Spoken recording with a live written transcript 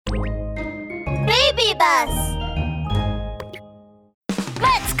baby bus!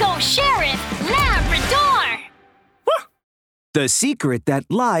 Let's go, Sheriff Labrador! The Secret That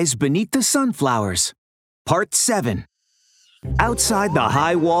Lies Beneath the Sunflowers. Part 7. Outside the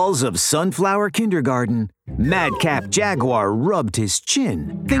high walls of Sunflower Kindergarten, Madcap Jaguar rubbed his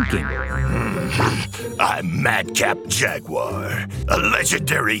chin, thinking, I'm Madcap Jaguar, a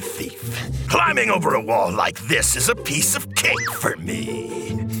legendary thief. Climbing over a wall like this is a piece of cake for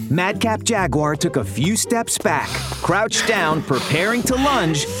me. Madcap Jaguar took a few steps back, crouched down, preparing to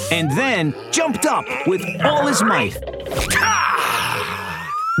lunge, and then jumped up with all his might.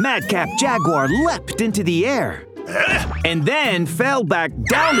 Madcap Jaguar leapt into the air, and then fell back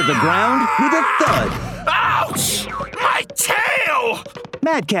down to the ground with a thud. Ouch! My tail!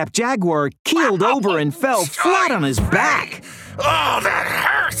 Madcap Jaguar keeled over and fell flat on his back. Oh, that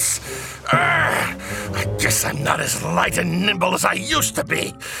hurts! I guess I'm not as light and nimble as I used to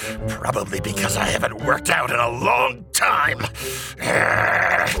be. Probably because I haven't worked out in a long time.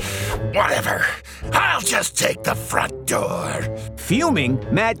 Whatever. I'll just take the front door. Fuming,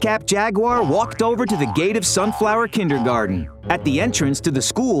 Madcap Jaguar walked over to the gate of Sunflower Kindergarten. At the entrance to the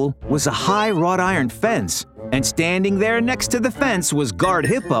school was a high wrought iron fence, and standing there next to the fence was Guard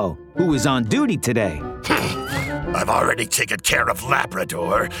Hippo, who was on duty today. I've already taken care of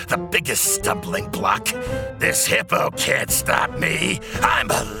Labrador, the biggest stumbling block. This hippo can't stop me. I'm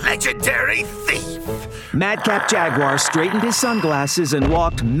a legendary thief. Madcap Jaguar straightened his sunglasses and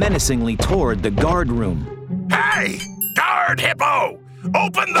walked menacingly toward the guard room. Hey, Guard Hippo!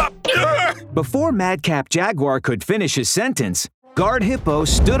 Open the... Before Madcap Jaguar could finish his sentence, Guard Hippo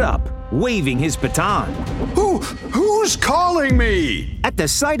stood up, waving his baton. Who's calling me? At the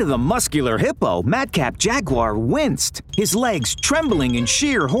sight of the muscular hippo, Madcap Jaguar winced, his legs trembling in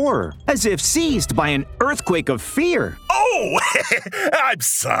sheer horror, as if seized by an earthquake of fear. Oh, I'm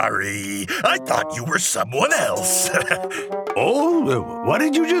sorry. I thought you were someone else. Oh, what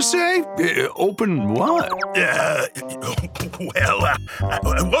did you just say? Open what? What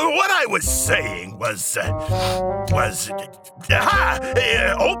I was saying was,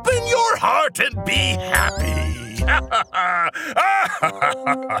 open your heart and be happy.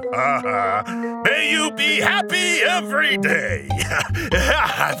 May you be happy every day.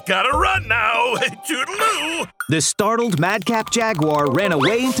 I've got to run now. Toodaloo. The startled Madcap Jaguar ran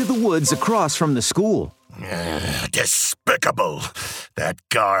away into the woods across from the school. Despicable. That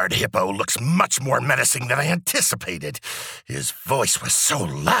Guard Hippo looks much more menacing than I anticipated. His voice was so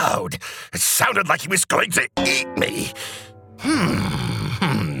loud, it sounded like he was going to eat me.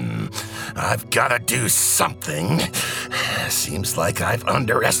 I've got to do something. Seems like I've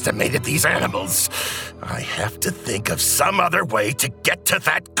underestimated these animals. I have to think of some other way to get to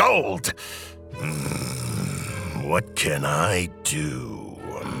that gold. What can I do?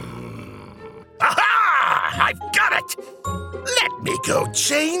 Aha! I've got it! Let me go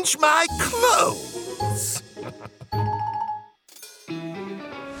change my clothes.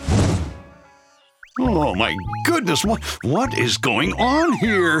 Oh, my goodness, what is going on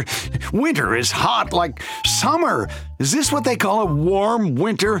here? Winter is hot like summer. Is this what they call a warm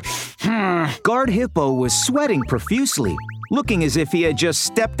winter? Guard Hippo was sweating profusely, looking as if he had just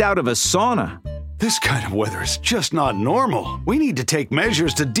stepped out of a sauna. This kind of weather is just not normal. We need to take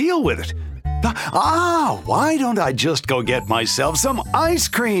measures to deal with it. Why don't I just go get myself some ice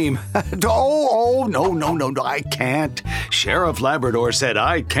cream? No, I can't. Sheriff Labrador said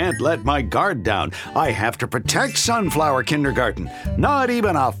I can't let my guard down. I have to protect Sunflower Kindergarten. Not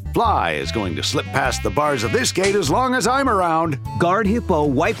even a fly is going to slip past the bars of this gate as long as I'm around. Guard Hippo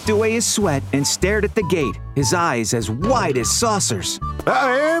wiped away his sweat and stared at the gate, his eyes as wide as saucers.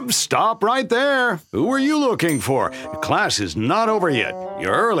 Stop right there. Who are you looking for? Class is not over yet.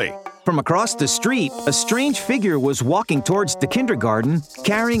 You're early. From across the street, a strange figure was walking towards the kindergarten,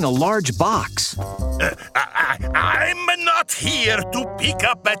 carrying a large box. I'm not here to pick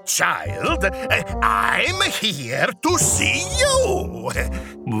up a child. I'm here to see you.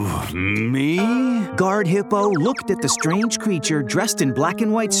 Me? Guard Hippo looked at the strange creature dressed in black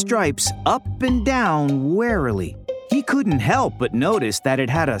and white stripes up and down warily. He couldn't help but notice that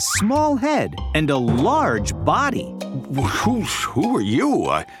it had a small head and a large body. Who are you?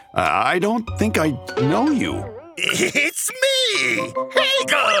 I don't think I know you. It's me,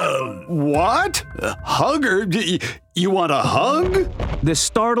 Hagel! What? Hugger? You want a hug? The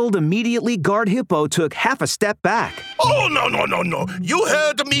startled, immediately Guard Hippo took half a step back. Oh, no. You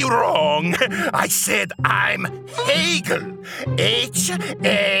heard me wrong. I said I'm Hagel. H-A-G-E-L.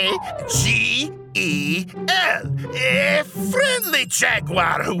 A friendly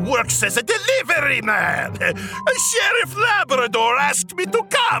jaguar who works as a delivery man. Sheriff Labrador asked me to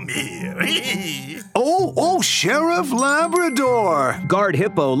come here. Oh, Sheriff Labrador! Guard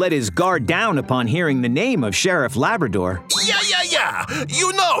Hippo let his guard down upon hearing the name of Sheriff Labrador. Yeah.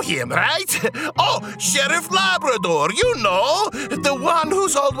 You know him, right? Oh, Sheriff Labrador, you know, the one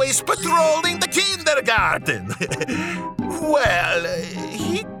who's always patrolling the kindergarten. Well,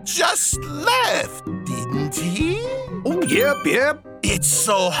 he just left, didn't he? Oh, yep. It's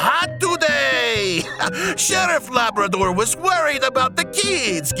so hot today! Sheriff Labrador was worried about the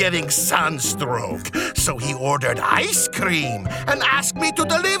kids getting sunstroke, so he ordered ice cream and asked me to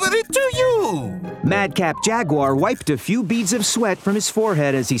deliver it to you. Madcap Jaguar wiped a few beads of sweat from his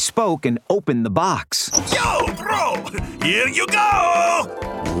forehead as he spoke and opened the box. Yo, bro! Here you go!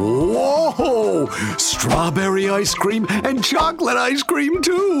 Whoa! Strawberry ice cream and chocolate ice cream,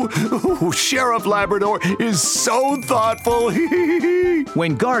 too! Ooh, Sheriff Labrador is so thoughtful!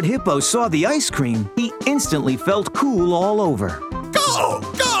 When Guard Hippo saw the ice cream, he instantly felt cool all over.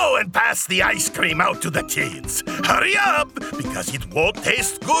 Go and pass the ice cream out to the kids. Hurry up, because it won't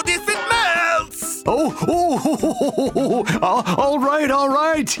taste good if it melts. All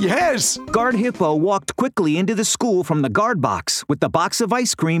right, yes. Guard Hippo walked quickly into the school from the guard box with the box of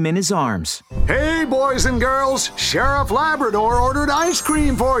ice cream in his arms. Hey, boys and girls, Sheriff Labrador ordered ice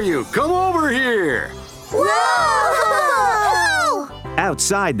cream for you. Come over here. Whoa!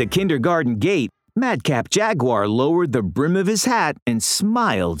 Outside the kindergarten gate, Madcap Jaguar lowered the brim of his hat and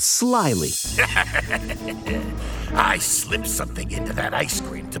smiled slyly. I slipped something into that ice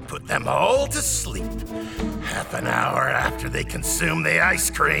cream to put them all to sleep. Half an hour after they consume the ice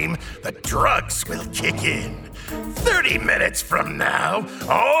cream, the drugs will kick in. 30 minutes from now,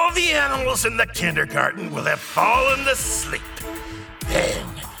 all the animals in the kindergarten will have fallen asleep. Then,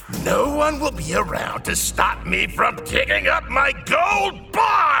 no one will be around to stop me from picking up my gold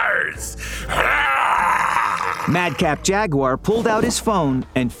bars! Madcap Jaguar pulled out his phone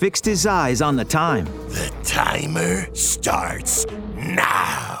and fixed his eyes on the time. The timer starts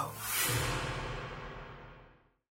now.